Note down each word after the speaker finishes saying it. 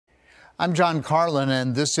I'm John Carlin,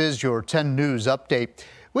 and this is your 10 News Update.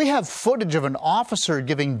 We have footage of an officer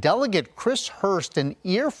giving Delegate Chris Hurst an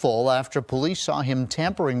earful after police saw him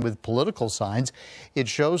tampering with political signs. It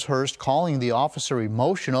shows Hurst calling the officer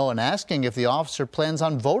emotional and asking if the officer plans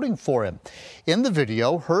on voting for him. In the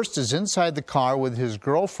video, Hurst is inside the car with his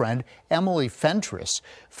girlfriend, Emily Fentress.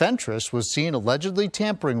 Fentress was seen allegedly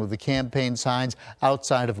tampering with the campaign signs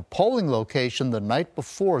outside of a polling location the night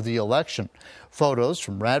before the election. Photos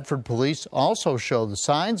from Radford police also show the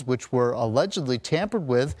signs, which were allegedly tampered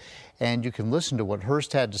with, and you can listen to what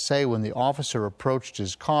Hurst had to say when the officer approached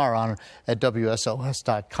his car at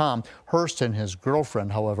WSLS.com. Hurst and his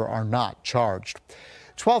girlfriend, however, are not charged.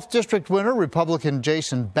 12th District winner Republican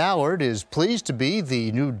Jason Ballard is pleased to be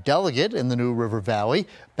the new delegate in the New River Valley.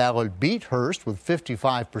 Ballard beat Hurst with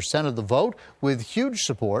 55% of the vote, with huge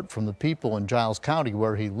support from the people in Giles County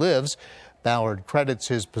where he lives. Ballard credits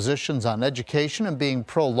his positions on education and being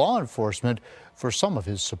pro-law enforcement for some of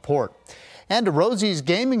his support. And a Rosie's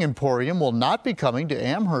Gaming Emporium will not be coming to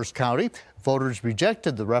Amherst County. Voters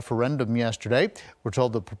rejected the referendum yesterday. We're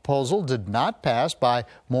told the proposal did not pass by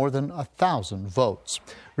more than 1,000 votes.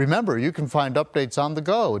 Remember, you can find updates on the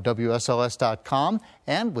go at WSLS.com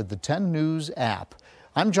and with the 10 News app.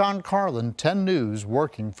 I'm John Carlin, 10 News,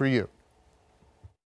 working for you.